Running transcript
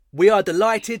We are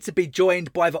delighted to be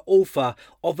joined by the author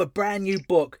of a brand new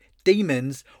book,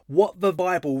 Demons, What the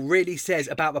Bible Really Says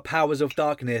About the Powers of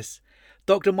Darkness.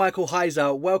 Dr. Michael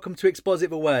Heiser, welcome to Exposit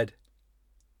the Word.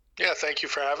 Yeah, thank you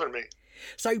for having me.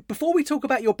 So before we talk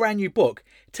about your brand new book,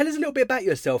 tell us a little bit about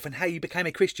yourself and how you became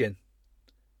a Christian.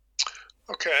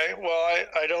 Okay, well,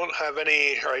 I don't have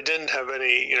any, or I didn't have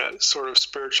any, sort of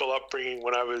spiritual upbringing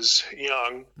when I was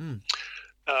young.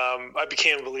 I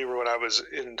became a believer when I was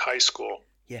in high school.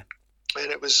 Yeah.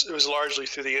 And it was largely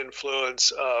through the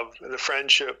influence of the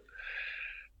friendship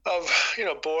of,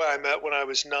 a boy I met when I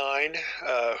was 9,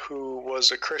 who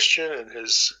was a Christian, and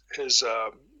his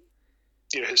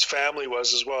family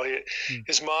was as well.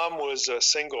 His mom was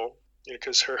single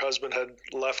because her husband had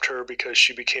left her because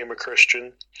she became a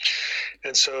Christian.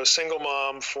 And so a single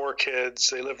mom, 4 kids,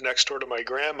 they lived next door to my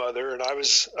grandmother. And I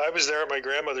was there at my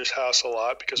grandmother's house a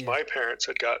lot because my parents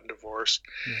had gotten divorced.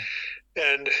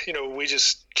 And, we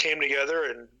just came together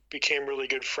and became really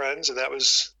good friends. And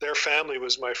their family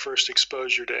was my first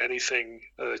exposure to anything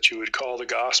that you would call the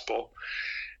gospel.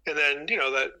 And then,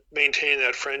 that maintaining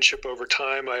that friendship over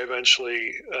time, I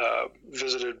eventually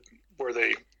visited where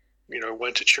they,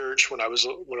 went to church when I was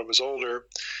older,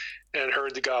 and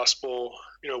heard the gospel,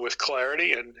 with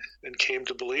clarity, and came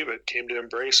to believe it, came to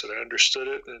embrace it. I understood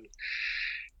it and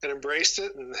embraced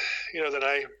it. And, then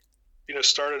I,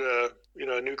 started a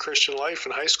new Christian life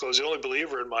in high school. I was the only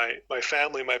believer in my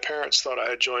family. My parents thought I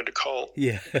had joined a cult.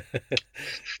 Yeah.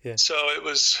 Yeah. So it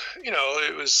was,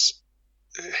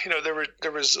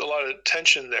 there was a lot of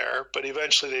tension there, but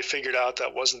eventually they figured out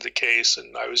that wasn't the case,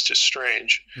 and I was just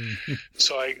strange.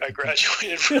 So I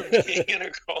graduated from being in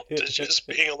a cult to just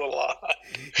being a little odd.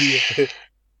 Yeah.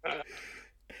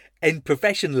 And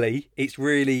professionally, it's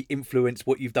really influenced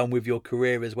what you've done with your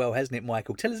career as well, hasn't it,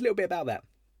 Michael? Tell us a little bit about that.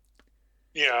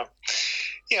 Yeah.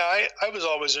 I was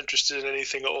always interested in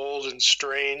anything old and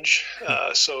strange.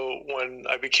 So when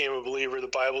I became a believer, the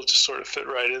Bible just sort of fit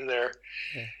right in there.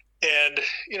 Yeah. And,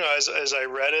 as I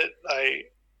read it,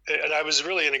 I was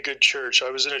really in a good church.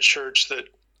 I was in a church that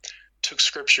took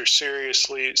scripture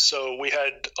seriously. So we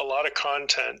had a lot of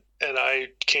content, and I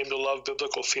came to love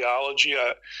biblical theology.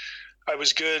 I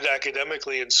was good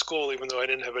academically in school, even though I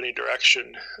didn't have any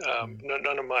direction.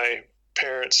 None of my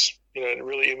parents, and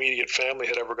really immediate family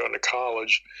had ever gone to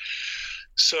college.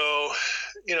 So,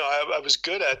 I was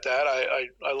good at that.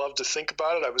 I loved to think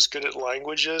about it. I was good at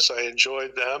languages. I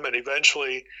enjoyed them, and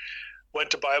eventually went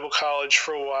to Bible college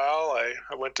for a while.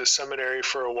 I went to seminary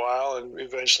for a while, and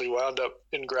eventually wound up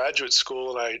in graduate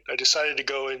school. And I decided to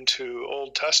go into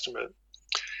Old Testament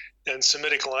and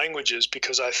Semitic languages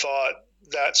because I thought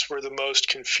that's where the most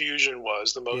confusion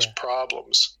was, the most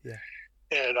problems. Yeah.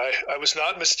 And I was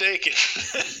not mistaken.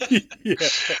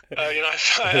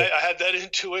 I had that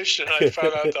intuition. I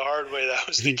found out the hard way that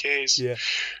was the case. Yeah.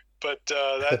 But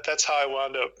that's how I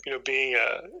wound up, getting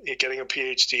a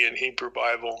PhD in Hebrew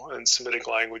Bible and Semitic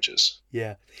languages.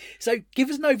 Yeah. So give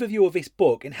us an overview of this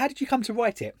book, and how did you come to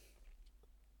write it?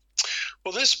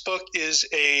 Well, this book is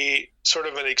a sort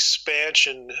of an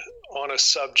expansion on a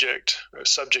subject or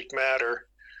subject matter,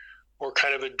 or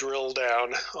kind of a drill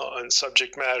down on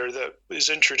subject matter that is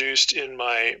introduced in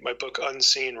my book,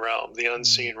 Unseen Realm, The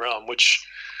Unseen Realm, which,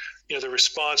 the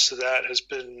response to that has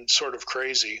been sort of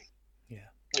crazy. Yeah.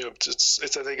 It's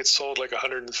I think it's sold like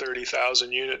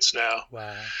 130,000 units now.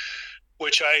 Wow.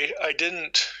 Which I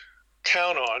didn't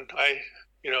count on. I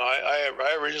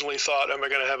originally thought, am I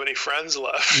going to have any friends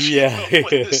left? Yeah. When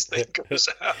this thing goes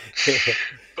out.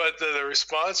 But the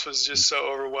response was just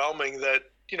so overwhelming that,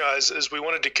 as we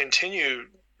wanted to continue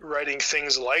writing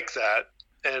things like that,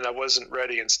 and I wasn't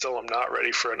ready, and still I'm not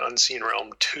ready for an Unseen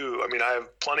Realm 2. I mean, I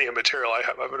have plenty of material. I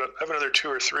have another 2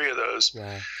 or 3 of those.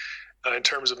 Wow. In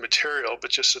terms of material, but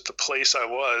just at the place I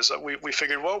was, we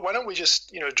figured, well, why don't we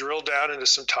just, drill down into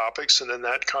some topics, and then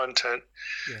that content,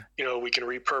 we can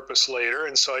repurpose later.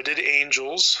 And so I did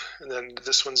angels, and then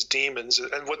this one's demons.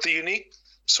 And what the unique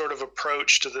sort of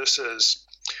approach to this is,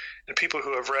 and people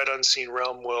who have read Unseen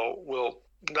Realm will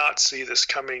not see this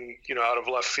coming, out of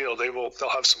left field. They'll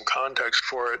have some context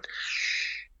for it,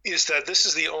 is that this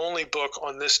is the only book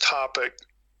on this topic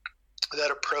that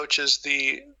approaches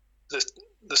the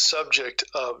subject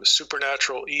of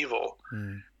supernatural evil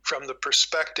from the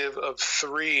perspective of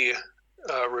 3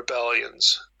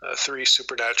 rebellions, 3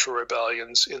 supernatural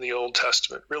rebellions in the Old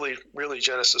Testament, really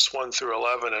Genesis 1 through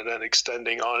 11, and then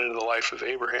extending on into the life of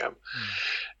Abraham.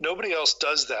 Nobody else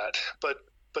does that, but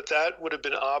that would have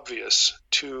been obvious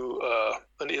to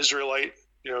an Israelite,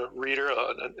 reader,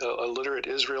 a literate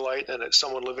Israelite, and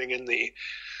someone living in the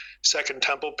Second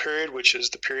Temple period, which is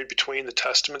the period between the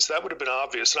Testaments, that would have been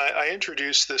obvious. And I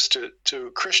introduced this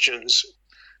to Christians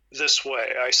this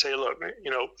way. I say, look, I'm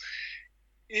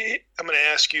going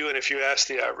to ask you, and if you ask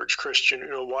the average Christian,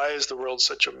 why is the world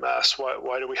such a mess?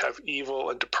 Why do we have evil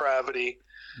and depravity?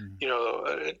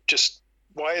 Just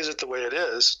why is it the way it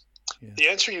is? Yeah. The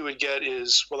answer you would get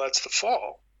is, well, that's the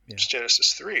fall. Yeah. It's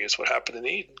Genesis 3. It's what happened in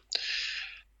Eden.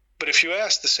 But if you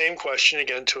ask the same question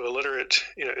again to a literate,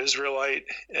 Israelite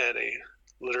and a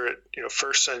literate,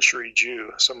 first century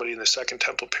Jew, somebody in the Second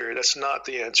Temple period, that's not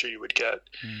the answer you would get.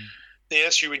 The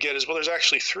answer you would get is, well, there's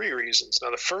actually three reasons. Now,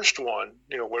 the first one,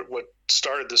 what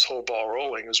started this whole ball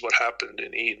rolling is what happened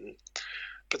in Eden.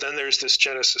 But then there's this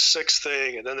Genesis 6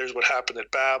 thing, and then there's what happened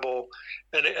at Babel.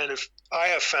 And if I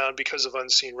have found, because of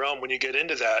Unseen Realm, when you get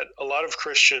into that, a lot of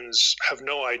Christians have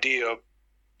no idea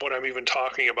what I'm even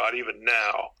talking about even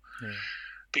now.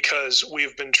 Because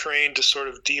we've been trained to sort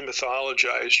of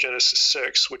demythologize Genesis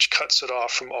 6, which cuts it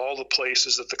off from all the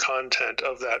places that the content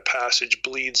of that passage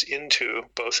bleeds into,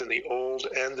 both in the Old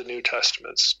and the New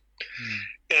Testaments.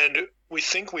 And we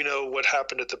think we know what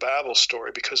happened at the Babel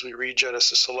story because we read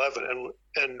Genesis 11,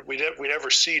 and we never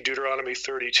see Deuteronomy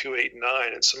 32, 8, and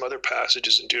 9, and some other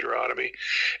passages in Deuteronomy.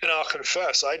 And I'll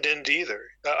confess, I didn't either.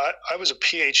 I was a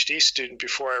PhD student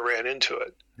before I ran into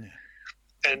it.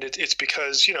 And it's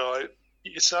because,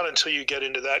 it's not until you get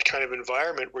into that kind of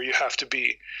environment where you have to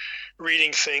be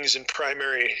reading things in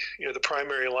primary, the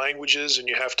primary languages, and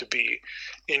you have to be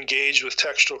engaged with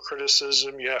textual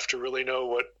criticism. You have to really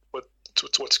know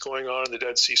what's going on in the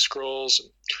Dead Sea Scrolls.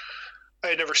 And I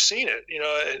had never seen it,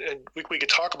 and we could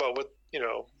talk about what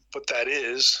that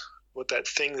is, what that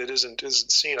thing that isn't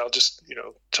seen. I'll just,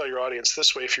 tell your audience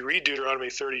this way. If you read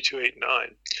Deuteronomy 32, 8, and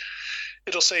 9,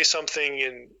 it'll say something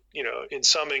in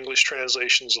some English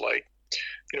translations like,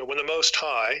 when the Most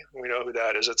High, we know who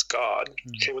that is, it's God.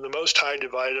 Okay, when the Most High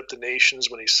divided up the nations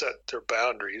when he set their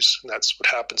boundaries, and that's what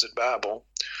happens at Babel,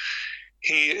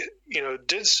 he,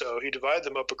 did so. He divided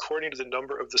them up according to the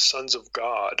number of the sons of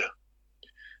God.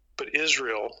 But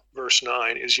Israel, verse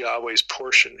 9, is Yahweh's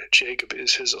portion. Jacob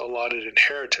is his allotted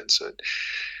inheritance.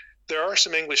 There are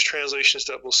some English translations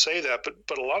that will say that,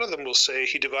 but a lot of them will say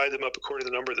he divided them up according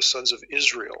to the number of the sons of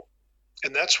Israel.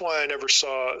 And that's why I never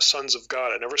saw sons of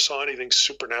God. I never saw anything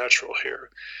supernatural here.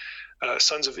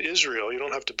 Sons of Israel, you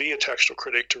don't have to be a textual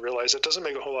critic to realize that doesn't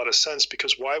make a whole lot of sense,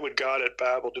 because why would God at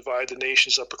Babel divide the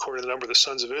nations up according to the number of the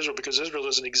sons of Israel? Because Israel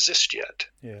doesn't exist yet.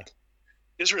 Yeah.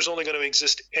 Israel is only going to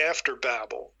exist after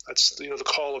Babel. That's the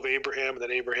call of Abraham, and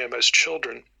then Abraham has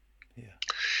children. Yeah.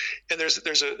 And there's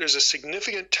a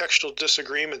significant textual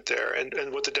disagreement there.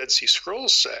 And what the Dead Sea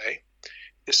Scrolls say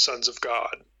is sons of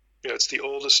God. It's the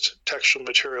oldest textual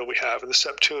material we have in the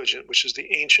Septuagint, which is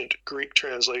the ancient Greek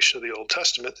translation of the Old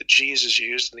Testament that Jesus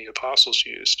used and the apostles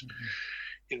used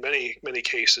in many, many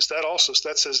cases.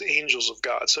 That says angels of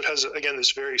God. So it has, again,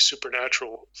 this very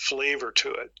supernatural flavor to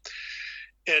it.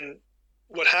 And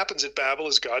what happens at Babel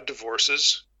is God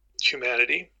divorces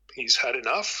humanity. He's had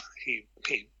enough. He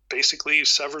basically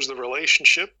severs the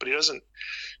relationship, but he doesn't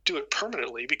do it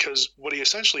permanently, because what he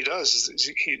essentially does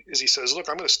is he says, look,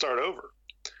 I'm going to start over.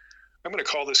 I'm going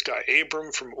to call this guy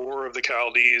Abram from Ur of the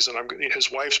Chaldees, and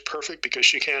his wife's perfect because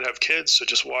she can't have kids, so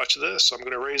just watch this. I'm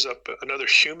going to raise up another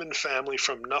human family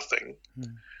from nothing,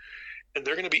 and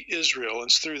they're going to be Israel, and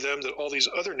it's through them that all these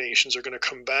other nations are going to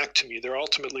come back to me. They're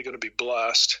ultimately going to be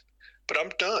blessed. But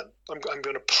I'm done. I'm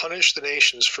going to punish the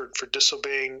nations for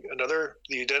disobeying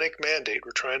the Edenic mandate.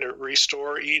 We're trying to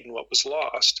restore Eden, what was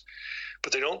lost.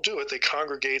 But they don't do it. They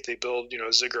congregate. They build,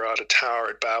 a ziggurat, a tower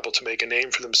at Babel to make a name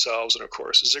for themselves. And of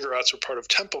course, ziggurats are part of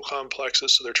temple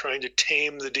complexes, so they're trying to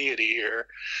tame the deity here.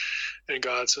 And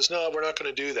God says, no, we're not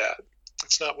going to do that.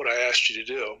 That's not what I asked you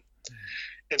to do.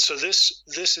 And so this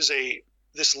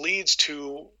leads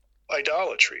to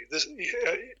idolatry.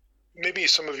 Maybe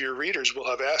some of your readers will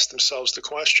have asked themselves the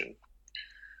question,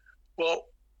 well,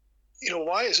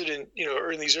 why is it in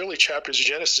these early chapters of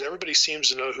Genesis, everybody seems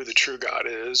to know who the true God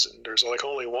is, and there's like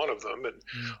only one of them. And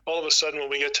all of a sudden, when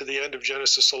we get to the end of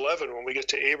Genesis 11, when we get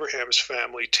to Abraham's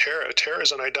family, Terah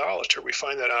is an idolater. We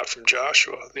find that out from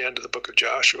Joshua, the end of the book of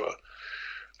Joshua.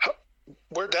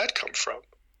 Where'd that come from?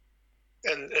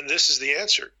 And this is the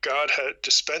answer. God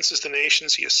dispenses the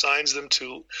nations. He assigns them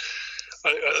to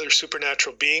other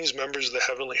supernatural beings, members of the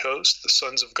heavenly host, the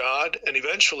sons of God. And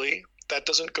eventually, that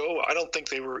doesn't go. I don't think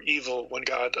they were evil when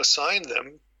God assigned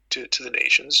them to the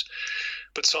nations.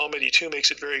 But Psalm 82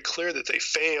 makes it very clear that they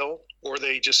fail, or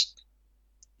they just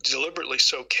deliberately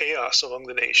sow chaos among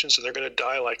the nations, and they're going to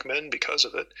die like men because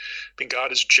of it. I mean,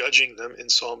 God is judging them in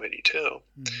Psalm 82.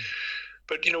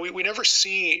 But we never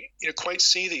quite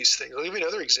see these things. I'll give you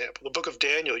another example. The book of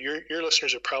Daniel. Your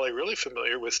listeners are probably really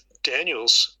familiar with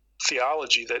Daniel's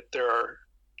theology that there are,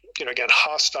 again,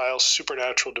 hostile,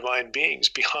 supernatural, divine beings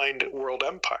behind world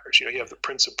empires. You have the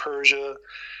Prince of Persia,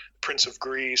 Prince of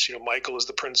Greece. Michael is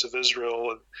the Prince of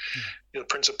Israel, and the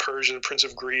Prince of Persia, the Prince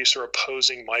of Greece are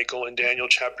opposing Michael in Daniel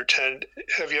chapter 10.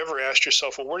 Have you ever asked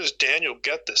yourself, well, where does Daniel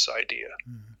get this idea?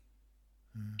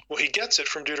 Well, he gets it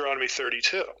from Deuteronomy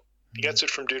 32. He gets it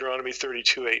from Deuteronomy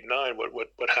 32, 8, 9,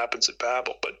 what happens at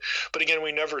Babel. But again,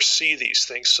 we never see these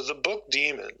things. So the book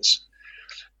Demons,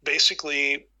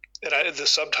 basically, the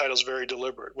subtitle is very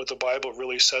deliberate, what the Bible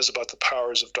really says about the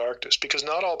powers of darkness, because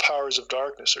not all powers of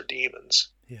darkness are demons.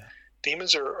 Yeah.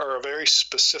 Demons are a very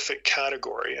specific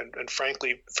category and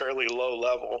frankly, fairly low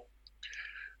level.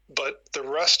 But the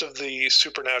rest of the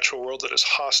supernatural world that is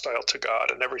hostile to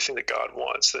God and everything that God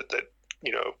wants, that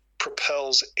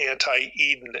propels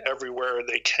anti-Eden everywhere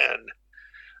they can.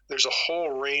 There's a whole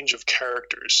range of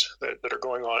characters that are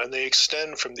going on, and they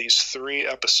extend from these three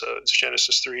episodes,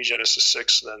 Genesis 3, Genesis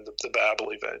 6, and then the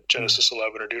Babel event, Genesis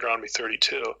 11 or Deuteronomy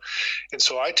 32. And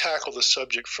so I tackle the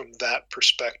subject from that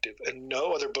perspective, and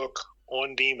no other book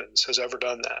on demons has ever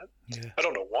done that. Yeah. I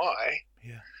don't know why,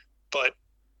 but,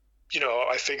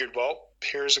 I figured, well,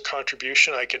 here's a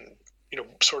contribution. I can,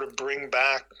 sort of bring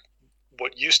back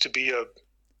what used to be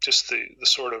just the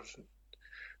sort of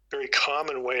very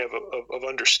common way of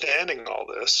understanding all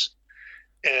this,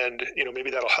 and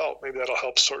maybe that'll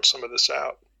help sort some of this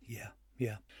out.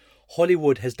 Yeah.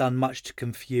 Hollywood has done much to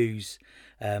confuse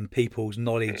people's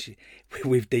knowledge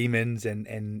with demons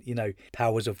and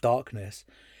powers of darkness.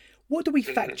 What do we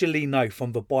factually know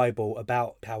from the Bible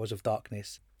about powers of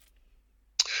darkness?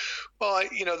 Well,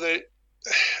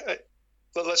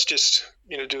 let's just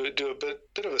do a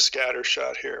bit of a scatter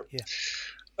shot here. Yeah.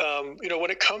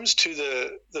 When it comes to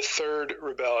the third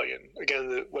rebellion,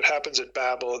 again, what happens at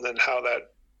Babel, and then how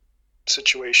that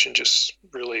situation just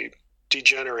really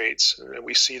degenerates, and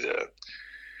we see the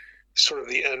sort of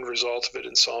the end result of it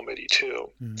in Psalm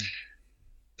 82.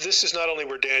 This is not only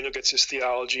where Daniel gets his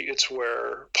theology, it's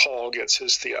where Paul gets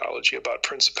his theology about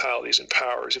principalities and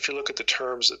powers. If you look at the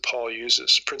terms that Paul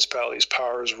uses, principalities,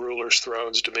 powers, rulers,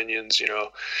 thrones, dominions,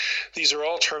 these are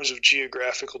all terms of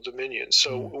geographical dominion.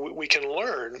 So we can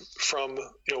learn from,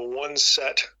 one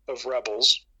set of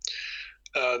rebels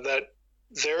that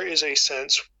there is a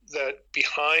sense that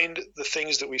behind the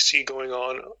things that we see going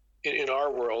on in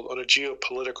our world on a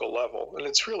geopolitical level, and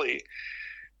it's really,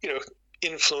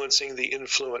 influencing the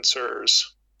influencers,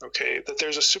 that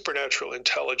there's a supernatural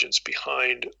intelligence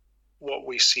behind what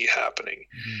we see happening.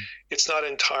 It's not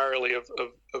entirely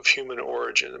of human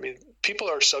origin. I mean, people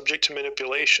are subject to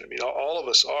manipulation. I mean, all of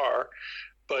us are,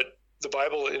 but the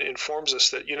Bible informs us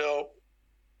that,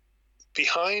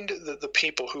 behind the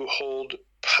people who hold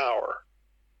power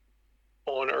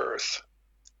on earth,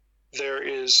 there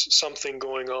is something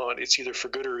going on. It's either for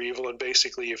good or evil. And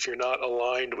basically, if you're not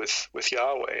aligned with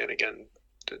Yahweh, and again,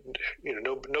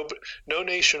 no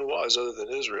nation was other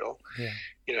than Israel,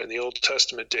 in the Old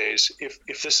Testament days.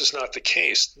 If this is not the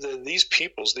case, then these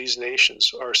peoples, these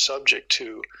nations, are subject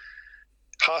to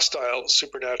hostile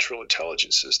supernatural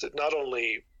intelligences that not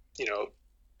only,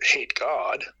 hate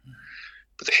God,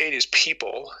 but they hate his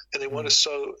people, and they want to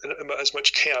sow as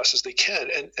much chaos as they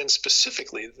can. And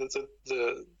specifically,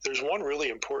 there's one really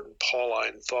important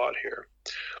Pauline thought here.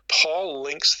 Paul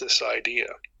links this idea,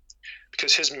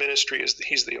 because his ministry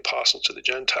he's the apostle to the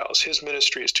Gentiles. His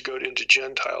ministry is to go into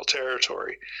Gentile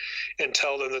territory and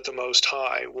tell them that the Most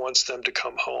High wants them to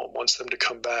come home, wants them to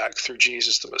come back through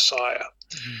Jesus the Messiah.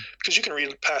 Because you can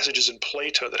read passages in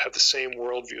Plato that have the same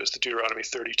worldview as the Deuteronomy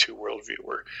 32 worldview,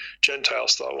 where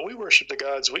Gentiles thought, well, we worship the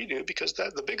gods we do because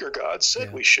the bigger gods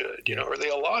said we should, or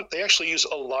they actually use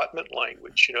allotment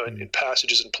language, in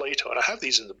passages in Plato, and I have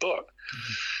these in the book.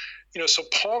 So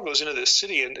Paul goes into this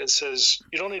city and says,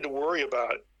 you don't need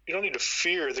to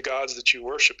fear the gods that you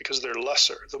worship because they're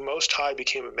lesser. The Most High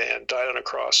became a man, died on a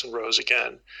cross, and rose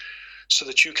again, so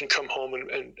that you can come home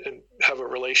and have a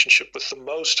relationship with the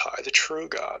Most High, the true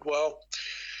God. Well,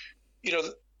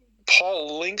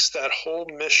 Paul links that whole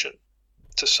mission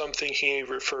to something he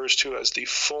refers to as the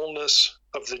fullness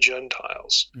of the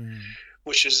Gentiles,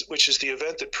 which is the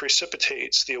event that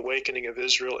precipitates the awakening of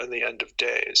Israel and the end of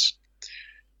days,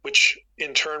 which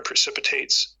in turn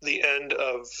precipitates the end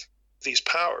of these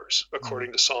powers,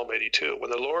 according to Psalm 82. When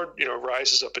the Lord,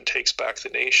 rises up and takes back the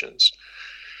nations,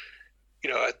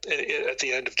 at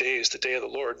the end of days, the day of the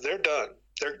Lord, they're done.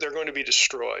 They're going to be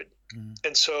destroyed.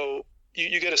 And so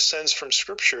you get a sense from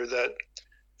Scripture that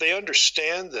they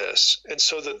understand this, and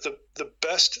so that the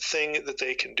best thing that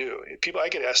they can do. I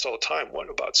get asked all the time, what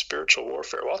about spiritual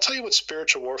warfare? Well, I'll tell you what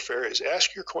spiritual warfare is.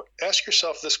 Ask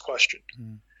yourself this question.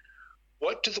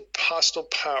 What do the hostile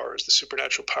powers, the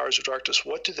supernatural powers of darkness,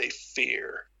 what do they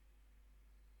fear?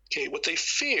 Okay, what they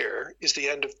fear is the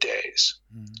end of days.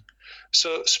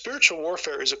 So spiritual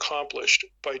warfare is accomplished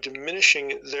by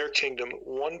diminishing their kingdom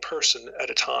one person at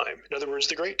a time. In other words,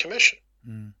 the Great Commission.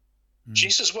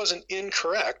 Jesus wasn't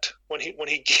incorrect when he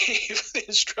gave the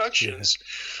instructions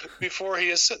before he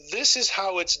has said, this is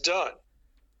how it's done.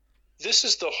 This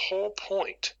is the whole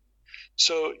point.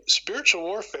 So spiritual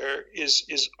warfare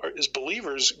is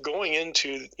believers going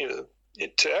into,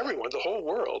 to everyone, the whole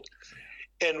world,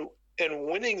 and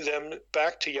winning them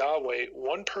back to Yahweh,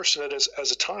 one person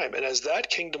as a time. And as that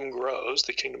kingdom grows,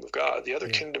 the kingdom of God, the other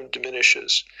kingdom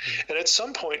diminishes. And at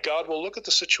some point, God will look at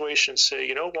the situation and say,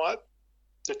 you know what?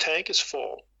 The tank is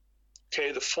full.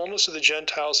 Okay, the fullness of the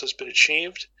Gentiles has been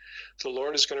achieved. The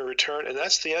Lord is going to return, and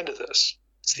that's the end of this.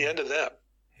 It's the end of them.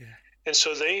 And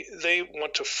so they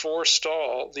want to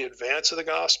forestall the advance of the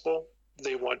gospel.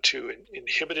 They want to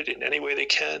inhibit it in any way they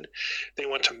can. They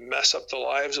want to mess up the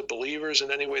lives of believers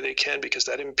in any way they can, because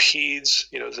that impedes,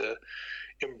 the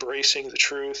embracing the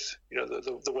truth,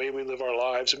 the way we live our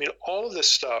lives. I mean, all of this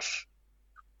stuff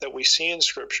that we see in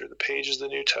Scripture, the pages of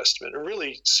the New Testament, and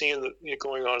really seeing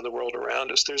going on in the world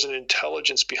around us, there's an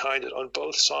intelligence behind it on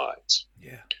both sides.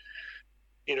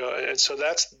 And so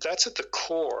that's at the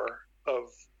core of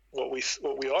what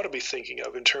we ought to be thinking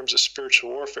of in terms of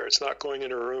spiritual warfare. It's not going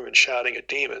in a room and shouting at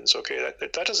demons. Okay,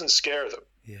 that doesn't scare them.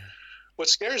 What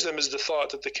scares them is the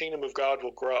thought that the kingdom of God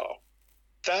will grow.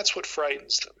 That's what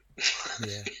frightens them.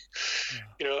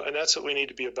 And that's what we need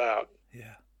to be about.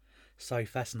 So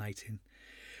fascinating.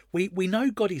 We know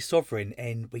God is sovereign,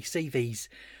 and we see these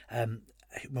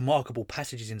remarkable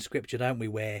passages in Scripture, don't we,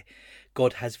 where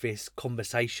God has this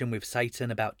conversation with Satan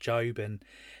about Job, and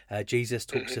Jesus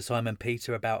talks to Simon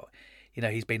Peter about,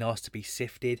 he's been asked to be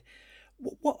sifted.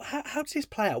 How does this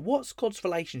play out? What's God's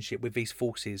relationship with these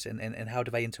forces, and how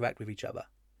do they interact with each other?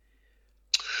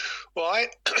 Well,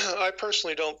 I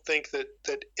personally don't think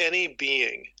that any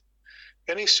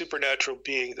supernatural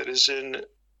being that is in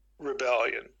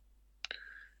rebellion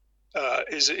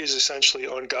is essentially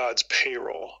on God's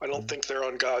payroll. I don't think they're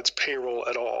on God's payroll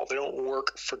at all. They don't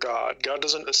work for God. God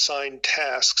doesn't assign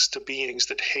tasks to beings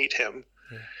that hate him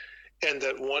and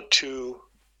that want to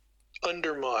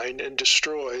undermine and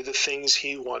destroy the things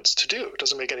he wants to do. It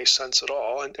doesn't make any sense at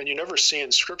all. And you never see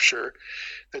in Scripture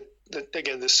that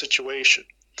again, this situation.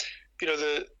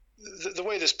 The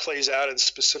way this plays out in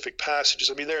specific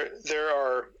passages, I mean, there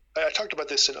are, I talked about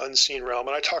this in Unseen Realm,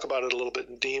 and I talk about it a little bit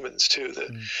in Demons too.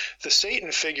 The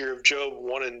Satan figure of Job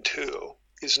 1 and 2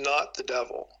 is not the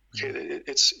devil. Okay,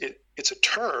 it's a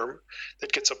term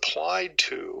that gets applied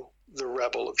to the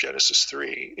rebel of Genesis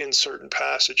 3 in certain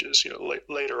passages,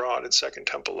 later on in Second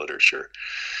Temple literature.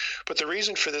 But the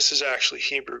reason for this is actually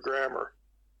Hebrew grammar.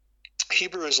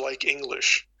 Hebrew is like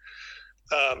English.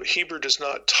 Hebrew does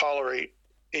not tolerate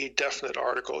a definite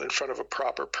article in front of a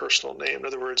proper personal name. In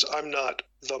other words, I'm not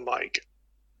the Mike.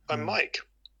 I'm Mike.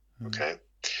 Okay?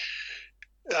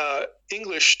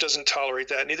 English doesn't tolerate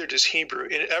that, neither does Hebrew.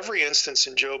 In every instance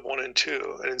in Job 1 and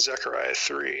 2 and in Zechariah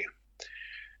 3,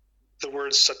 the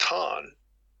word Satan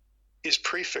is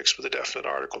prefixed with a definite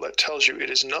article that tells you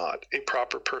it is not a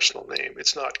proper personal name.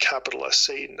 It's not capital S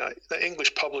Satan. The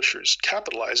English publishers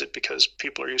capitalize it because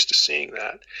people are used to seeing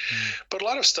that. But a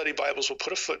lot of study Bibles will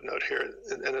put a footnote here,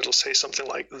 and it'll say something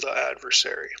like the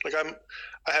adversary. Like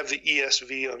I have the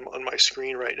ESV on my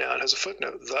screen right now. It has a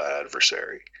footnote, the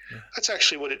adversary. That's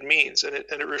actually what it means. And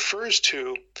it refers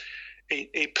to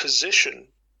a position,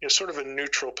 sort of a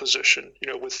neutral position,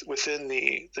 within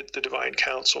the divine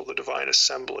council, the divine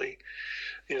assembly,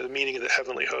 the meaning of the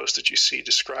heavenly host that you see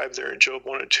described there in Job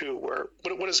 1 and 2, where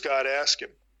what does God ask him?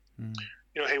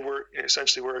 Hey, where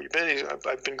have you been?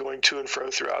 I've been going to and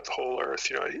fro throughout the whole earth.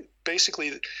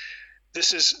 Basically,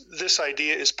 this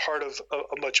idea is part of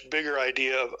a much bigger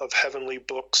idea of heavenly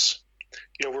books.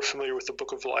 We're familiar with the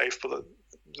Book of Life, but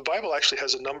the Bible actually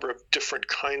has a number of different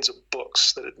kinds of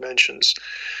books that it mentions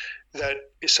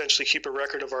that essentially keep a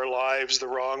record of our lives, the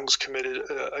wrongs committed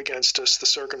against us, the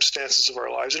circumstances of our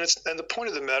lives. And the point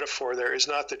of the metaphor there is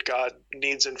not that God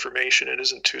needs information and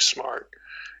isn't too smart,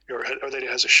 or that he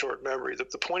has a short memory.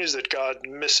 The point is that God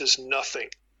misses nothing.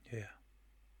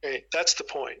 Okay, that's the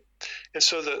point. And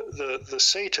so the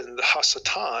Satan, the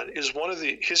Hasatan, is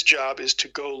his job is to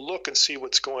go look and see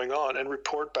what's going on and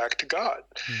report back to God.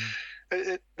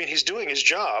 I mean, he's doing his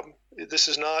job. This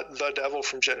is not the devil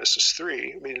from Genesis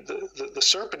 3. I mean, the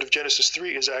serpent of Genesis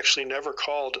 3 is actually never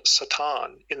called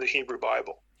Satan in the Hebrew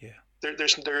Bible. Yeah. There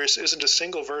isn't a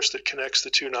single verse that connects the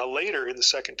two. Now, later in the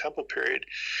Second Temple period,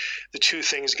 the two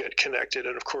things get connected,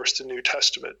 and of course, the New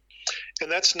Testament.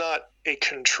 And that's not a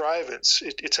contrivance.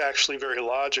 It's actually very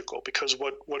logical, because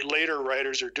what later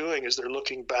writers are doing is they're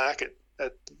looking back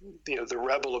at the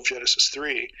rebel of Genesis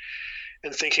 3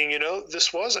 and thinking,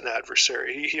 this was an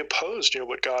adversary. He opposed,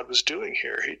 what God was doing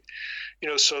here.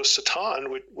 So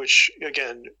Satan, which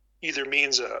again either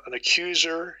means an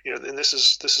accuser, and this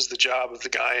is the job of the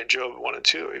guy in Job 1 and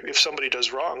 2. If somebody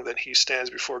does wrong, then he stands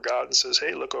before God and says,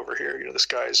 "Hey, look over here. This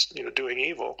guy's doing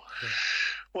evil." Yeah.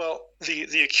 Well,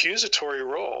 the accusatory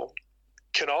role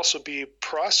can also be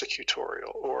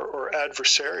prosecutorial or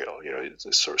adversarial.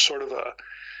 It's sort of a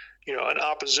an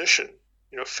opposition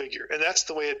figure, and that's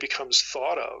the way it becomes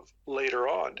thought of later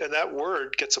on. And that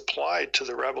word gets applied to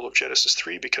the rebel of Genesis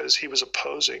 3 because he was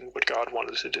opposing what God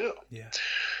wanted to do. Yeah.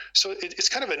 So it's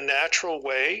kind of a natural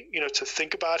way, to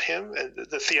think about him, and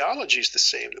the theology is the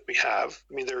same that we have.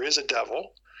 I mean, there is a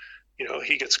devil.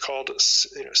 He gets called,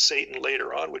 Satan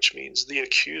later on, which means the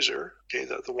accuser, okay,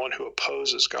 the one who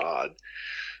opposes God.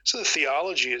 So the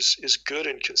theology is good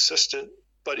and consistent,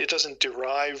 but it doesn't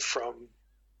derive from,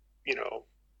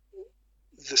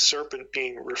 the serpent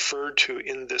being referred to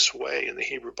in this way in the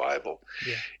Hebrew Bible.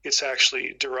 Yeah. It's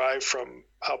actually derived from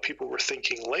how people were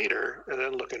thinking later, and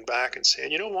then looking back and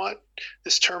saying, you know what,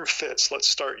 this term fits, let's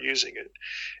start using it.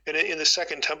 And in the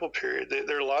Second Temple period,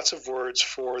 there are lots of words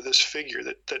for this figure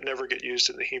that never get used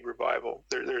in the Hebrew Bible.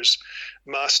 There's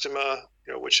mastema,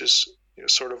 which is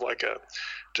sort of like a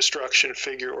destruction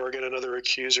figure, or again, another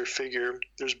accuser figure.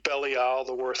 There's Belial,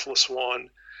 the worthless one,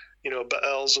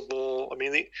 Beelzebul. I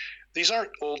mean, these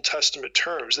aren't Old Testament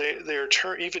terms. They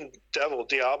are even devil,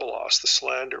 diabolos, the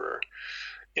slanderer.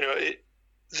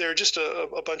 They're just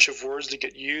a bunch of words that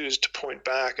get used to point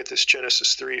back at this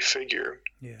Genesis 3 figure.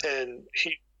 Yeah. And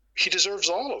he deserves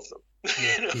all of them.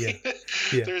 Yeah.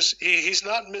 He's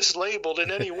not mislabeled in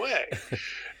any way.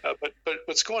 But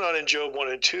what's going on in Job 1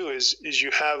 and 2 is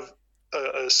you have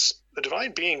a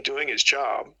divine being doing his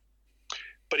job,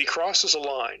 but he crosses a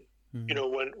line.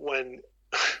 Mm-hmm.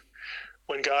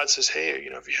 When God says, "Hey,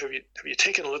 have you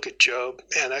taken a look at Job?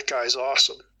 Man, that guy's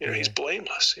awesome. He's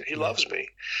blameless. He loves me."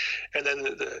 And then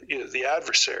the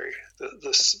adversary,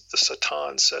 the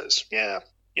Satan says, "Yeah,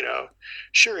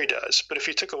 sure he does. But if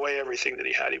he took away everything that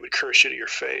he had, he would curse you to your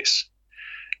face."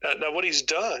 Now what he's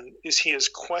done is he has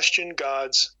questioned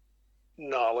God's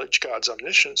knowledge, God's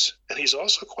omniscience, and he's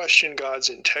also questioned God's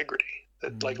integrity.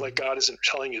 That like God isn't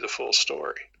telling you the full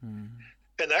story. Mm-hmm.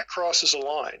 And that crosses a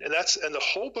line, and the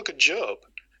whole book of Job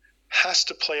has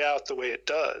to play out the way it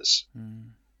does,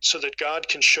 so that God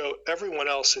can show everyone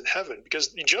else in heaven, because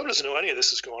Job doesn't know any of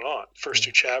this is going on. First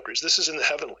two chapters, this is in the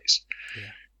heavenlies. Yeah.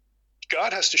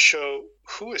 God has to show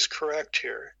who is correct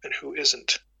here and who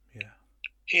isn't. Yeah.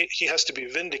 He has to be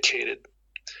vindicated,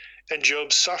 and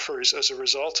Job suffers as a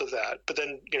result of that. But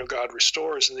then God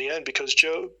restores in the end, because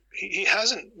Job he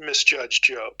hasn't misjudged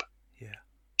Job. Yeah.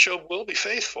 Job will be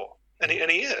faithful. And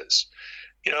he is,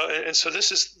 and so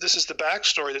this is the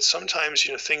backstory, that sometimes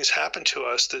things happen to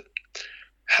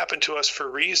us for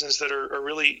reasons that are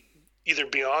really either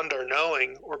beyond our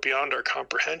knowing or beyond our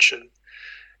comprehension,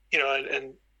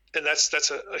 and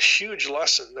that's a huge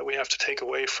lesson that we have to take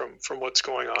away from what's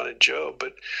going on in Job.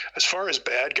 But as far as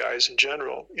bad guys in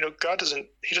general, God doesn't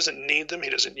need them,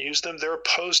 he doesn't use them, they're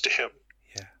opposed to him.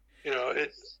 Yeah,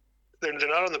 they're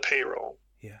not on the payroll.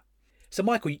 So,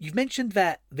 Michael, you've mentioned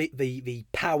that the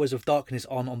powers of darkness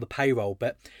are on the payroll,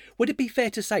 but would it be fair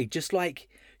to say, just like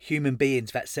human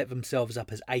beings that set themselves up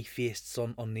as atheists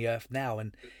on the earth now,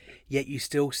 and yet you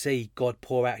still see God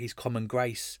pour out his common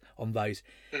grace on those,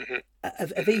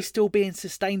 are these still being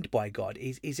sustained by God?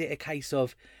 Is it a case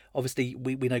of, obviously,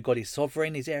 we know God is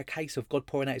sovereign, is there a case of God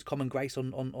pouring out his common grace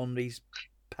on these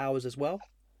powers as well?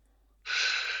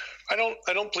 I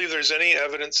don't believe there's any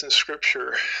evidence in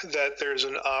Scripture that there's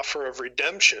an offer of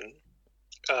redemption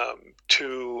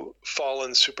to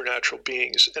fallen supernatural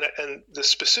beings, and the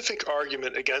specific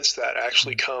argument against that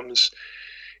actually comes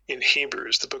in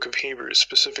Hebrews, the book of Hebrews,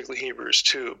 specifically Hebrews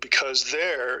 2, because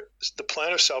there the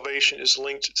plan of salvation is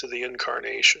linked to the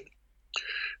incarnation.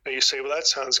 Now you say, well, that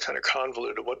sounds kind of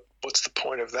convoluted. What's the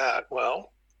point of that?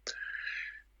 Well,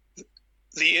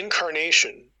 the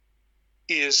incarnation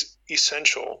is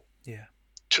essential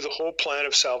to the whole plan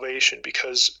of salvation,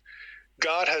 because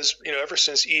God has, ever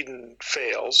since Eden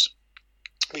fails,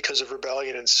 because of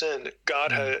rebellion and sin,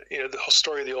 God had, the whole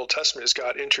story of the Old Testament is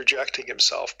God interjecting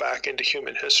himself back into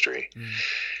human history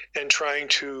and trying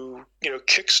to,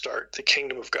 kickstart the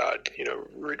kingdom of God,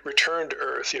 return to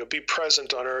earth, be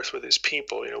present on earth with his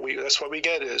people. That's why we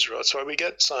get Israel. That's why we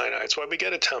get Sinai. It's why we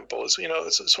get a temple. It's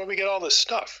why we get all this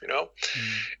stuff,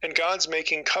 and God's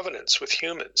making covenants with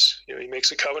humans. He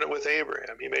makes a covenant with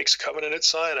Abraham. He makes a covenant at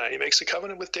Sinai. He makes a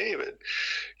covenant with David.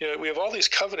 We have all these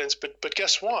covenants, but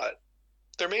guess what?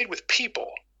 They're made with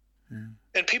people,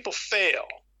 and people fail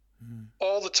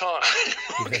all the time.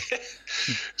 Okay?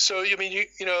 So,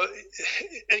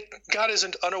 God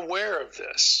isn't unaware of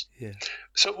this. Yeah.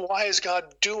 So why is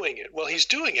God doing it? Well, he's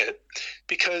doing it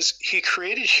because he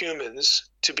created humans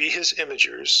to be his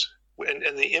imagers,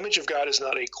 and the image of God is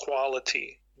not a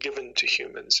quality given to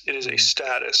humans. It is a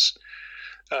status.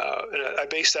 And I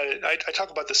base that. I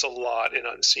talk about this a lot in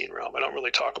Unseen Realm. I don't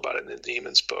really talk about it in the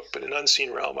Demons book, but in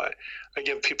Unseen Realm, I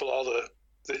give people all the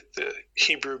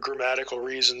Hebrew grammatical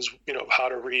reasons, of how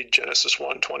to read Genesis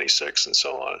 1:26 and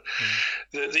so on.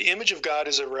 The image of God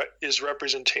is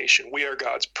representation. We are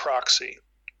God's proxy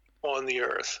on the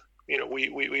earth.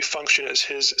 We function as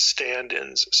his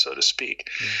stand-ins, so to speak.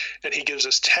 And he gives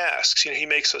us tasks. He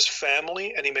makes us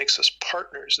family and he makes us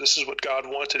partners. This is what God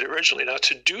wanted originally. Now,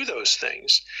 to do those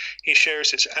things, he shares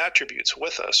his attributes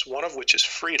with us, one of which is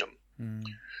freedom.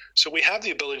 So we have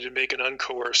the ability to make an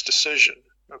uncoerced decision.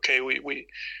 Okay,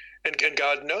 and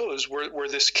God knows where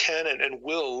this can and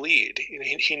will lead.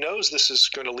 He knows this is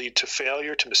going to lead to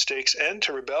failure, to mistakes, and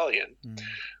to rebellion.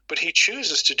 But he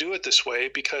chooses to do it this way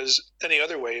because any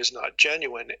other way is not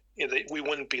genuine. We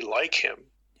wouldn't be like him.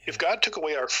 If God took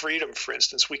away our freedom, for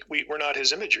instance, we're not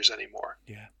his imagers anymore.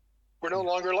 We're no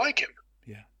longer like him.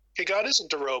 Okay, God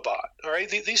isn't a robot. All right,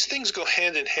 these things go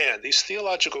hand in hand. These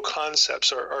theological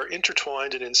concepts are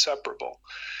intertwined and inseparable.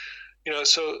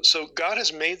 So God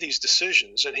has made these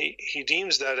decisions, and he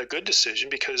deems that a good decision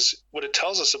because what it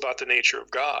tells us about the nature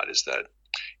of God is that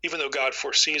even though God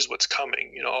foresees what's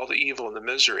coming, all the evil and the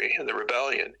misery and the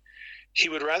rebellion, he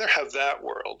would rather have that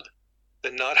world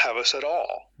than not have us at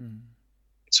all.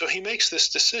 So he makes this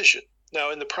decision.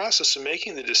 Now, in the process of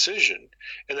making the decision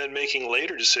and then making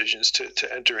later decisions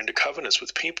to enter into covenants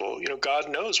with people, God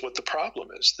knows what the problem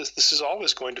is. This is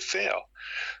always going to fail.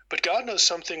 But God knows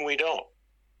something we don't.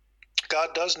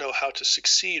 God does know how to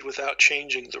succeed without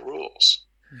changing the rules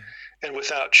and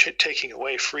without taking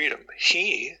away freedom.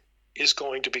 He is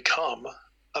going to become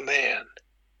a man,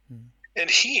 and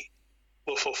he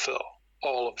will fulfill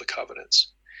all of the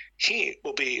covenants. He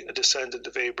will be a descendant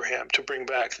of Abraham to bring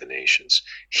back the nations.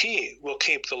 He will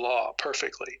keep the law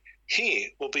perfectly.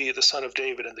 He will be the son of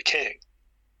David and the king.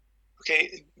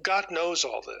 Okay, God knows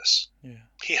all this.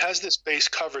 He has this base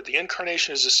covered. The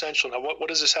incarnation is essential. Now, what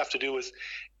does this have to do with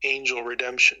angel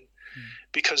redemption?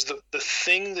 Because the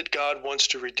thing that God wants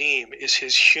to redeem is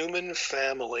his human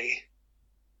family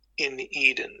in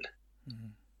Eden.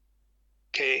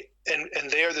 Okay, and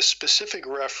they are the specific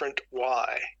referent.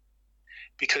 Why?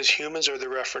 Because humans are the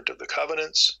referent of the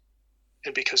covenants,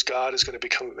 and because God is going to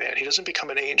become a man. He doesn't become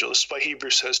an angel. This is why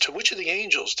Hebrews says, to which of the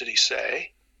angels did he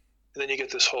say? And then you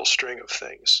get this whole string of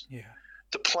things.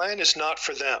 The plan is not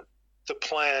for them. The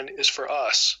plan is for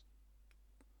us.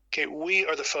 Okay, we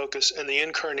are the focus, and the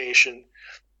incarnation,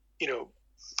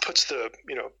 puts the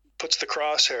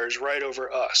crosshairs right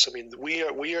over us. I mean, we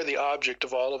are the object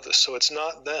of all of this, so it's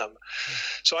not them.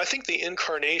 So I think the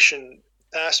incarnation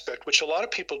aspect, which a lot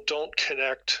of people don't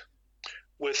connect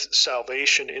with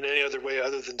salvation in any other way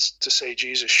other than to say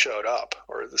Jesus showed up,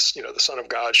 or this, the Son of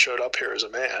God showed up here as a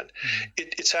man.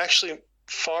 It's actually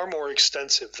far more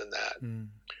extensive than that.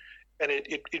 And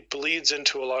it bleeds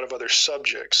into a lot of other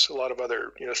subjects, a lot of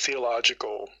other,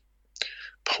 theological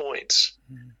points.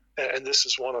 And this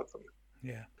is one of them.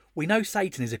 We know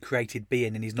Satan is a created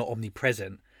being and he's not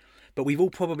omnipresent, but we've all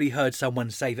probably heard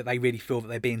someone say that they really feel that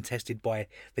they're being tested by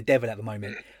the devil at the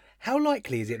moment. How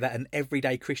likely is it that an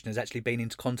everyday Christian has actually been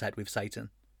into contact with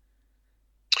Satan?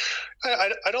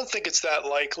 I don't think it's that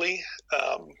likely.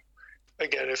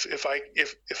 Again,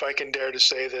 if I can dare to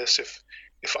say this,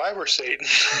 if I were Satan,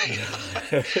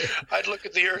 I'd look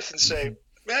at the earth and say,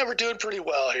 man, we're doing pretty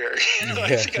well here.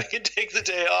 I think I can take the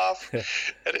day off,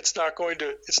 and it's not going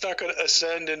to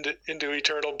ascend into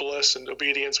eternal bliss and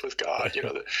obedience with God.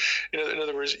 In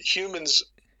other words, humans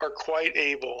are quite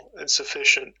able and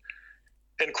sufficient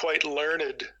and quite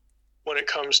learned when it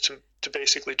comes to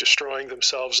basically destroying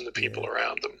themselves and the people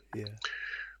around them,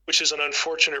 which is an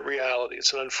unfortunate reality.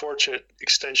 It's an unfortunate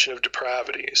extension of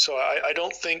depravity. So I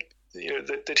don't think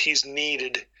that he's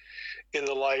needed in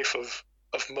the life of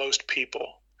most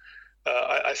people.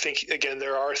 I think, again,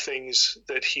 there are things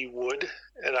that he would,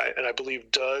 and I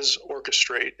believe does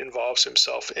orchestrate, involves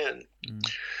himself in.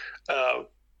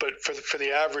 But for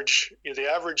the average, the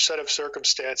average set of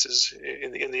circumstances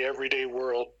in the everyday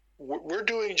world, we're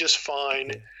doing just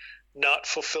fine, not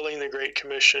fulfilling the Great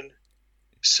Commission,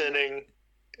 sinning,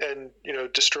 and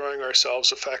destroying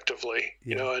ourselves effectively,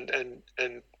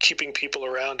 and keeping people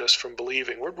around us from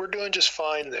believing. We're doing just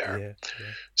fine there.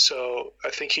 So I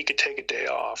think he could take a day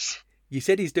off. You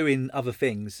said he's doing other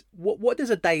things. What does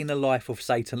a day in the life of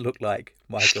Satan look like,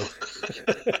 Michael?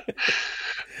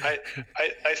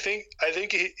 I think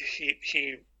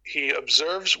he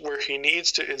observes where he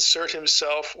needs to insert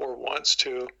himself or wants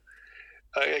to.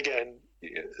 Again,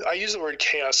 I use the word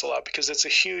chaos a lot because it's a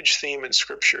huge theme in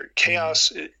Scripture.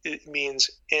 Chaos, it means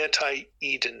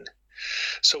anti-Eden.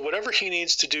 So whatever he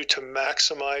needs to do to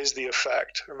maximize the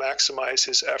effect or maximize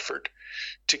his effort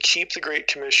to keep the Great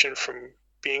Commission from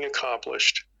being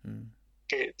accomplished,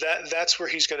 okay, that's where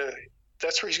he's going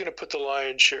to put the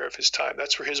lion's share of his time.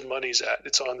 That's where his money's at.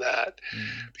 It's on that,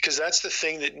 because that's the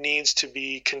thing that needs to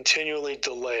be continually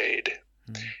delayed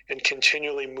and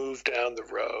continually moved down the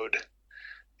road.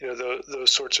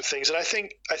 Those sorts of things. And I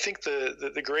think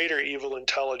the greater evil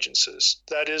intelligences,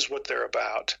 that is what they're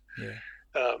about.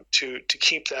 To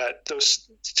keep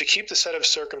to keep the set of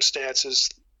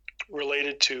circumstances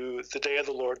related to the day of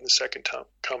the Lord and the second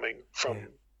coming from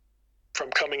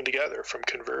coming together, from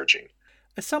converging.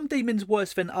 Are some demons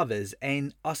worse than others,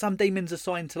 and are some demons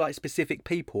assigned to like specific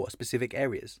people or specific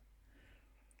areas?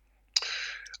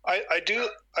 I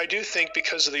do think,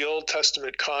 because of the Old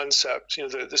Testament concept,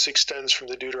 this extends from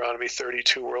the Deuteronomy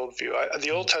 32 worldview.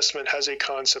 The Old Testament has a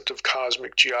concept of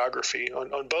cosmic geography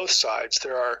on both sides.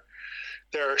 There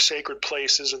are sacred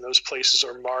places, and those places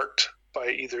are marked by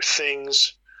either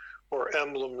things or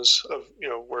emblems of,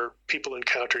 where people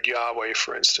encountered Yahweh,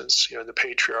 for instance, in the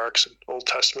patriarchs in Old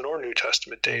Testament or New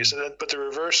Testament days. But the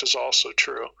reverse is also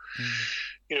true.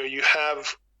 You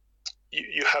have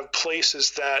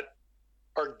places that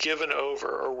are given over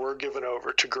or were given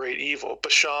over to great evil.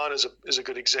 Bashan is a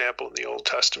good example in the Old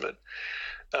Testament.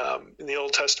 In the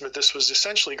Old Testament, this was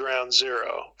essentially ground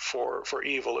zero for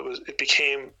evil. It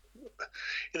became,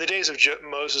 in the days of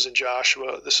Moses and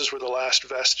Joshua, this is where the last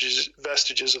vestiges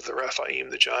of the Rephaim,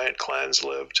 the giant clans,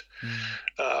 lived.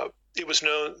 It was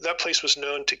known, that place was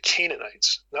known to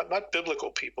Canaanites, not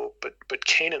biblical people, but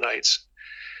Canaanites.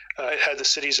 It had the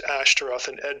cities Ashtaroth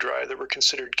and Edrei that were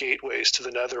considered gateways to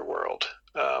the netherworld.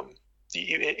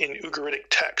 In Ugaritic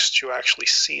texts, you actually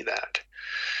see that.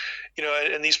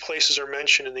 And these places are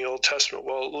mentioned in the Old Testament.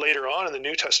 Well, later on in the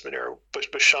New Testament era,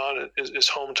 Bashan is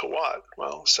home to what?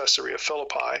 Well, Caesarea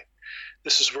Philippi.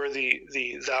 This is where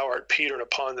the "Thou art Peter, and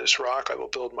upon this rock I will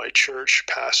build my church"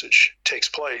 passage takes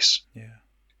place.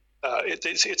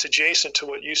 It's adjacent to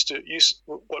what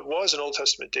was in Old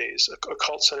Testament days a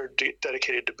cult center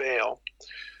dedicated to Baal.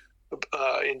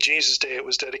 In Jesus' day, it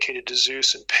was dedicated to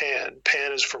Zeus and Pan.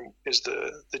 Pan is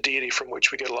the deity from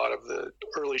which we get a lot of the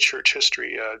early church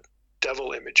history,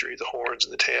 devil imagery, the horns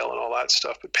and the tail and all that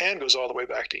stuff. But Pan goes all the way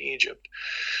back to Egypt.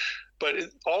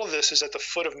 But all of this is at the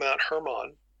foot of Mount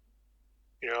Hermon,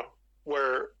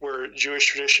 where Jewish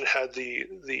tradition had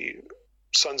the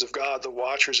sons of God, the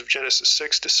watchers of Genesis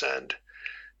 6, descend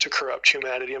to corrupt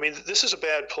humanity. I mean, this is a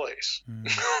bad place.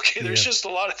 Okay, there's just a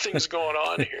lot of things going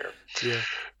on here.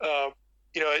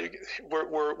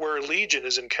 Where Legion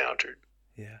is encountered.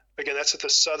 Again, that's at the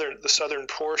southern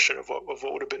portion of what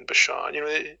would have been Bashan.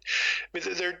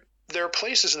 There are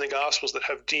places in the Gospels that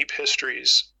have deep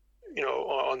histories,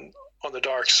 on the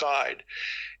dark side.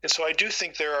 And so I do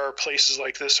think there are places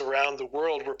like this around the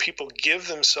world where people give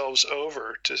themselves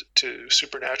over to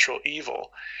supernatural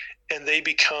evil, and they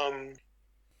become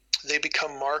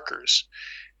markers.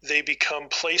 They become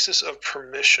places of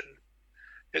permission.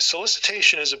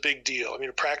 Solicitation is a big deal. I mean,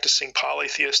 a practicing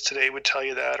polytheist today would tell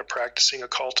you that. A practicing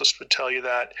occultist would tell you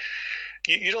that.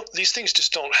 You don't. These things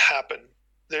just don't happen.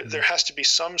 There has to be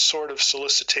some sort of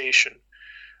solicitation.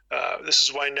 This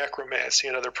is why necromancy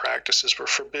and other practices were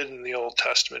forbidden in the Old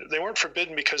Testament. They weren't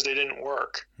forbidden because they didn't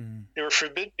work. They were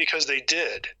forbidden because they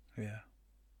did.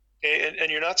 And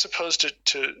you're not supposed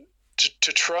to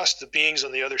trust the beings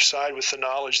on the other side with the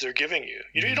knowledge they're giving you.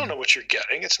 You don't know what you're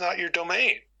getting. It's not your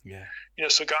domain.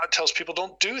 So God tells people,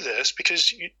 don't do this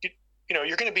because you're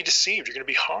going to be deceived. You're going to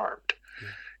be harmed.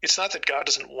 It's not that God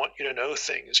doesn't want you to know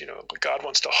things. God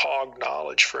wants to hog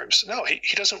knowledge for himself. No,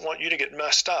 he doesn't want you to get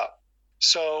messed up.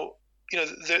 So,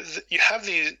 you have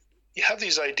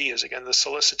these ideas, again, the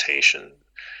solicitation.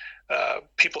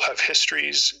 People have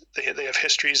histories. They have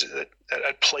histories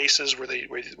at places where they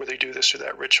do this or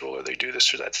that ritual, or they do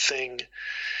this or that thing.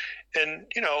 And,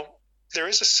 there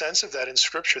is a sense of that in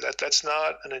Scripture, that's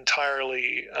not an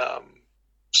entirely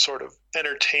sort of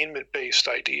entertainment-based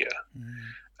idea.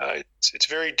 It's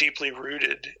very deeply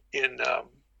rooted in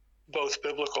both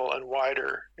biblical and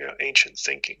wider, ancient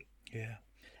thinking. Yeah.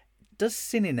 Does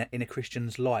sin in a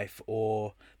Christian's life,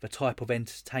 or the type of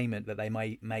entertainment that they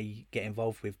may get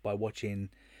involved with by watching,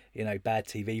 bad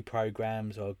TV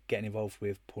programs, or getting involved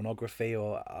with pornography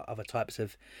or other types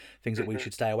of things that we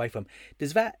should stay away from,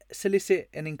 does that solicit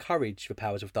and encourage the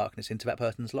powers of darkness into that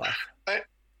person's life?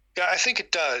 I think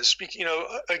it does.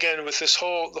 Again, with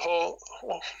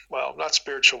well, not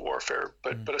spiritual warfare,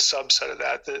 but a subset of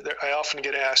that. I often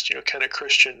get asked, can a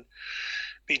Christian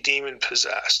be demon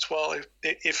possessed? Well,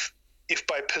 if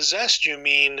by possessed you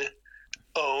mean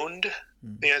owned,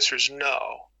 the answer is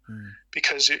no.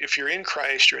 Because if you're in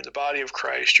Christ, you're in the body of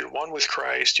Christ, you're one with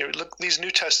Christ. Look, these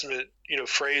New Testament,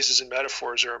 phrases and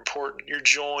metaphors are important. You're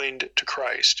joined to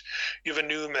Christ. You have a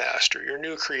new master. You're a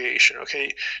new creation.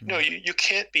 Okay, no, you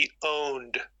can't be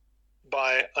owned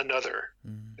by another.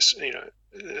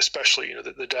 Especially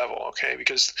the devil. Okay,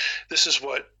 because this is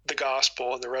what the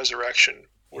gospel and the resurrection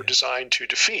were designed to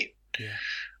defeat. Yeah.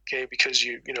 Okay, because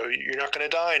you're not going to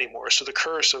die anymore. So the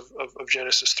curse of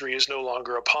Genesis 3 is no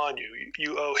longer upon you.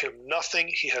 You owe him nothing.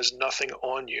 He has nothing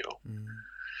on you.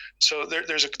 So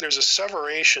there's a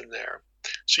separation there.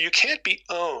 So you can't be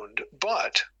owned,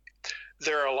 but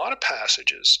there are a lot of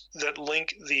passages that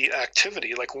link the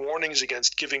activity, like warnings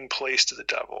against giving place to the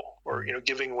devil, or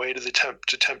giving way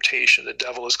to temptation. The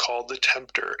devil is called the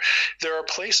tempter. There are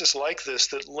places like this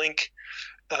that link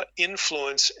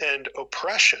influence and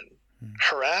oppression,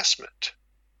 harassment,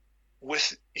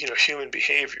 with human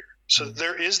behavior. So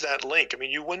there is that link. I mean,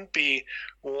 you wouldn't be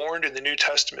warned in the New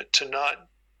Testament to not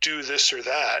do this or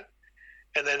that,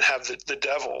 and then have the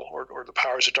devil or the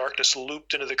powers of darkness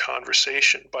looped into the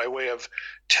conversation by way of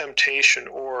temptation,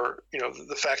 or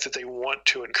the fact that they want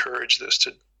to encourage this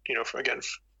to again,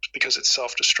 because it's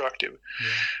self-destructive.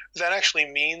 That actually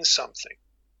means something.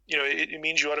 It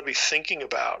means you ought to be thinking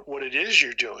about what it is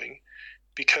you're doing,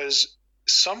 because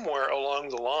somewhere along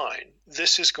the line,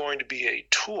 this is going to be a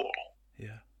tool.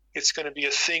 Yeah. It's going to be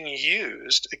a thing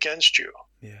used against you.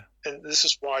 Yeah. And this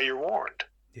is why you're warned.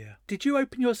 Yeah. Did you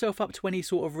open yourself up to any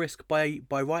sort of risk by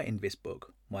writing this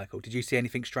book, Michael? Did you see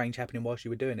anything strange happening whilst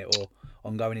you were doing it, or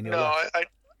ongoing in your life? No,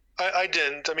 I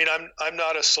didn't. I mean, I'm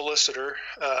not a solicitor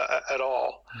at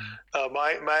all.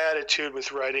 My attitude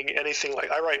with writing anything,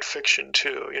 like, I write fiction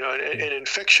too, and in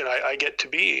fiction I get to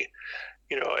be,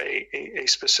 a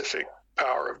specific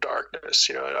power of darkness.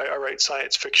 I write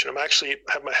science fiction. I'm actually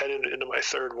have my head into my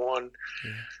third one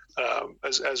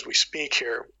as we speak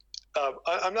here.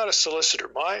 I'm not a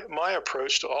solicitor. My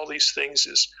approach to all these things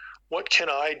is, what can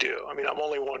I do? I mean, I'm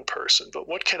only one person, but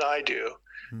what can I do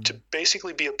to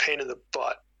basically be a pain in the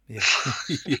butt? Yeah.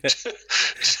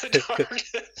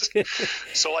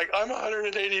 So, like, I'm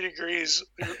 180 degrees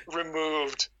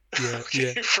removed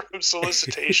from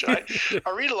solicitation.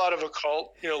 I read a lot of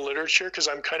occult, literature, because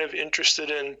I'm kind of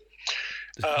interested in,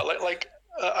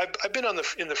 I've been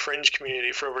in the fringe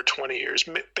community for over 20 years.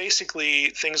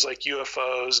 Basically, things like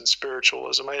UFOs and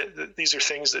spiritualism. These are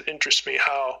things that interest me.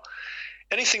 How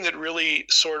anything that really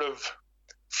sort of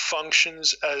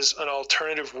functions as an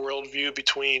alternative worldview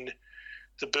between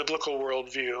the biblical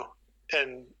worldview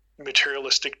and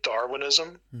materialistic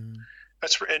Darwinism.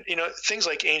 That's where, and things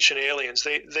like Ancient Aliens,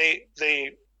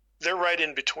 they're right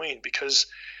in between, because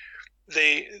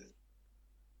they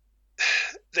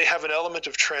have an element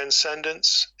of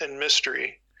transcendence and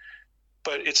mystery,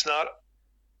 but it's not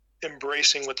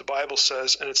embracing what the Bible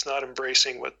says, and it's not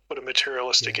embracing what a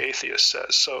materialistic atheist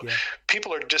says. So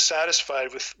people are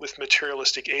dissatisfied with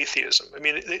materialistic atheism. I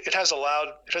mean, it has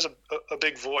a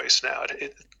big voice now.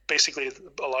 It basically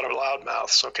a lot of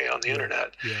loudmouths, on the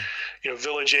internet.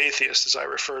 Village atheists, as I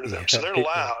refer to them. So they're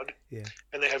loud,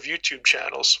 and they have YouTube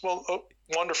channels. Well,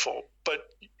 wonderful, but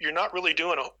you're not really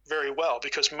doing very well,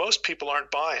 because most people aren't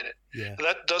buying it. And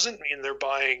that doesn't mean they're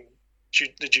buying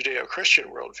the Judeo-Christian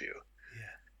worldview.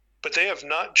 But they have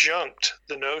not junked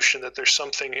the notion that there's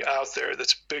something out there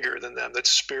that's bigger than them, that's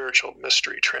spiritual,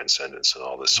 mystery, transcendence, and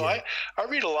all this. So I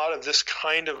read a lot of this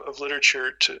kind of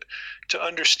literature to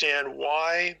understand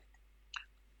why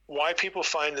people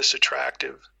find this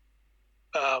attractive,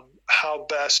 how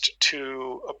best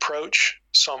to approach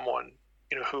someone,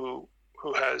 who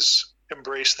has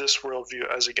embraced this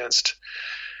worldview as against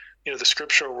the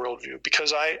scriptural worldview.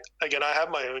 Because I have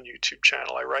my own YouTube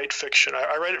channel. I write fiction.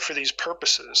 I write it for these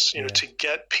purposes, to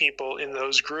get people in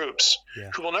those groups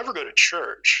who will never go to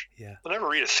church. They'll never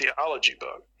read a theology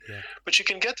book. Yeah. But you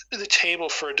can get to the table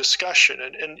for a discussion,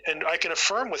 and I can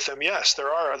affirm with them, yes,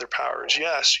 there are other powers.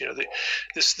 Yes,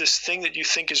 this thing that you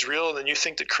think is real and you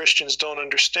think that Christians don't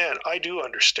understand. I do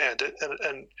understand it,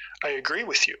 and I agree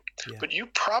with you. Yeah. But you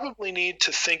probably need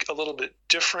to think a little bit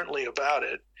differently about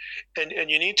it, and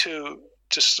you need to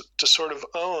sort of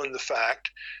own the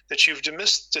fact that you've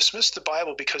dismissed the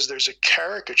Bible because there's a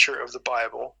caricature of the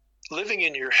Bible living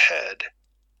in your head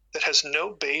that has no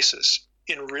basis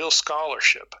in real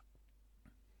scholarship.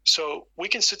 So we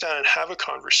can sit down and have a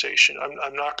conversation.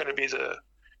 I'm not going to be the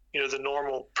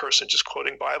normal person just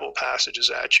quoting Bible passages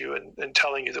at you and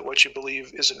telling you that what you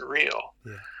believe isn't real.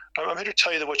 Yeah. I'm here to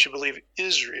tell you that what you believe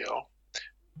is real,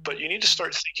 but you need to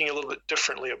start thinking a little bit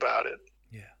differently about it.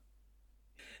 Yeah.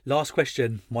 Last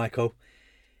question, Michael.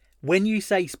 When you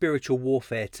say spiritual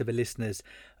warfare to the listeners,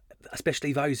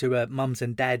 especially those who are mums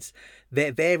and dads,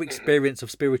 their experience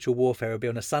of spiritual warfare will be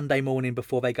on a Sunday morning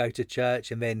before they go to church,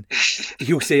 and then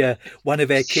you'll see one of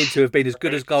their kids who have been as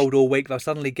good as gold all week, they'll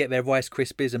suddenly get their Rice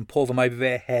Krispies and pour them over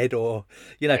their head, or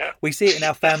we see it in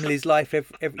our family's life.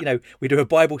 We do a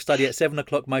Bible study at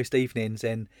 7:00 most evenings,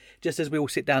 and just as we all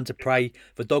sit down to pray,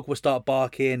 the dog will start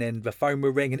barking and the phone will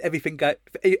ring and everything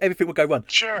will go wrong.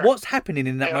 Sure. What's happening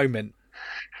in that moment?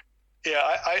 Yeah,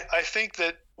 I think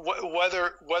that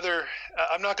whether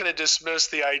I'm not going to dismiss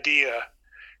the idea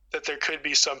that there could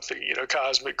be something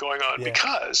cosmic going on,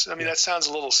 because that sounds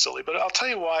a little silly, but I'll tell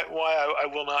you why I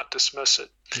will not dismiss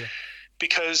it. Yeah.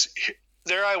 Because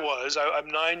there I was, I'm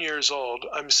 9 years old,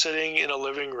 I'm sitting in a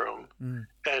living room,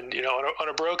 and on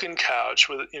a broken couch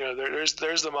with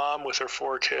there's the mom with her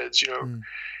 4 kids,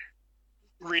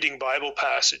 reading Bible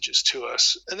passages to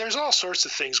us, and there's all sorts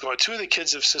of things going on. 2 of the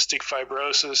kids have cystic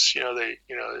fibrosis.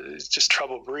 It's just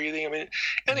trouble breathing.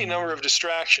 Any number of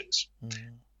distractions.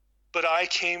 But I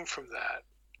came from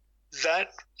that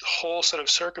whole set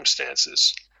of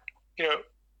circumstances. The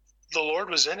Lord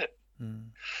was in it,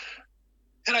 and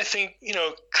I think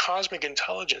cosmic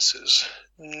intelligences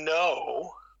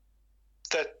know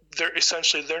that they're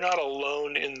not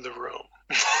alone in the room.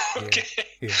 Okay.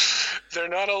 Yeah. They're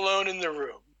not alone in the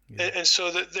room. Yeah. And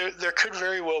so that there could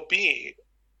very well be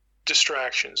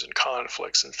distractions and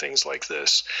conflicts and things like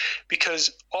this,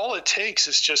 because all it takes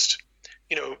is just,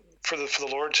 for the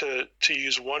Lord to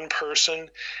use one person.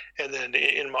 And then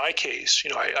in my case,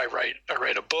 I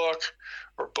write a book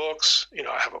or books,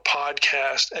 I have a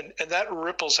podcast, and that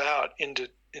ripples out into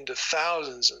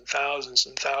thousands and thousands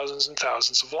and thousands and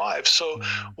thousands of lives. So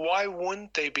why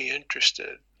wouldn't they be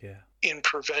interested in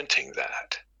preventing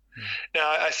that?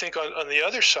 Now, I think on the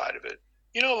other side of it,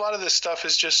 a lot of this stuff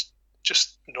is just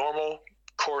normal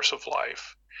course of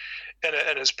life, and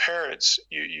as parents,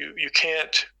 you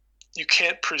can't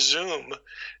presume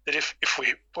that if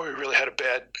we really had a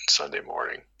bad Sunday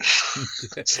morning,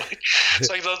 it's like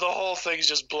the whole thing's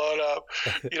just blown up.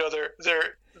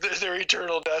 Their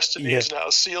eternal destiny is now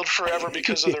sealed forever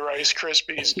because of the Rice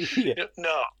Krispies.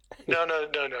 No. No,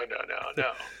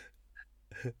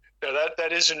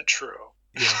 that isn't true.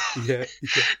 Yeah.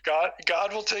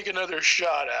 God will take another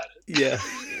shot at it.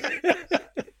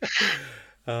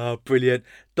 Yeah. Brilliant.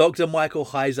 Dr. Michael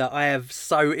Heiser, I have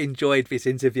so enjoyed this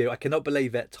interview. I cannot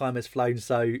believe that time has flown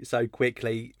so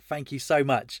quickly. Thank you so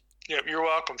much. Yeah, you're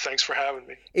welcome. Thanks for having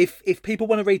me. If people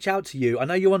want to reach out to you, I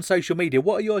know you're on social media.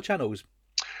 What are your channels?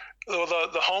 Well,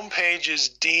 the homepage is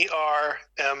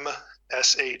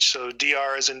DRMSH. So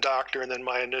DR as in doctor, and then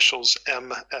my initials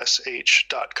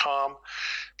MSH.com.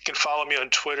 You can follow me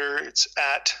on Twitter. It's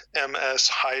at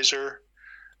MSHeiser.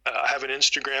 I have an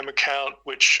Instagram account,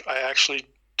 which I actually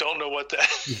don't know what that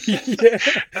is.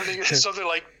 I think it's something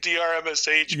like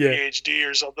DRMSH PhD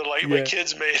or something like my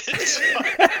kids made it. So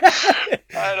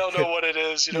I don't know what it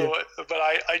is, but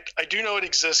I do know it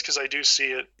exists because I do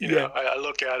see it. I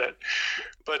look at it.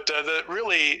 But the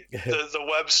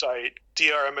website,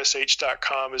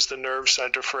 drmsh.com, is the nerve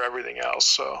center for everything else.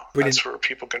 So Brilliant. That's where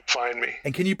people can find me.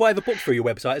 And can you buy the book through your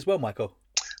website as well, Michael?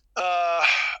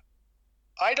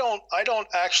 I don't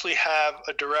actually have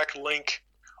a direct link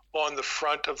on the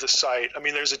front of the site.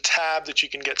 There's a tab that you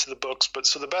can get to the books,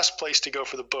 so the best place to go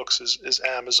for the books is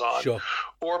Amazon. Sure.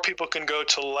 Or people can go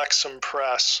to Lexham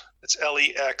Press. It's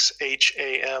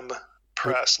LEXHAM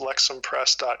Press,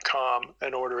 lexhampress.com,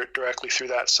 and order it directly through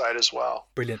that site as well.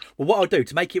 Brilliant. Well, what I'll do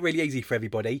to make it really easy for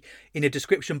everybody, in the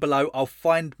description below, I'll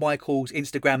find Michael's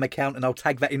Instagram account and I'll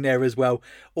tag that in there as well.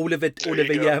 All of the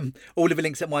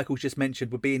links that Michael's just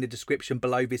mentioned will be in the description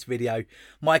below this video.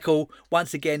 Michael,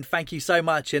 once again, thank you so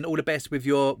much, and all the best with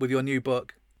your new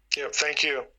book. Yeah, thank you.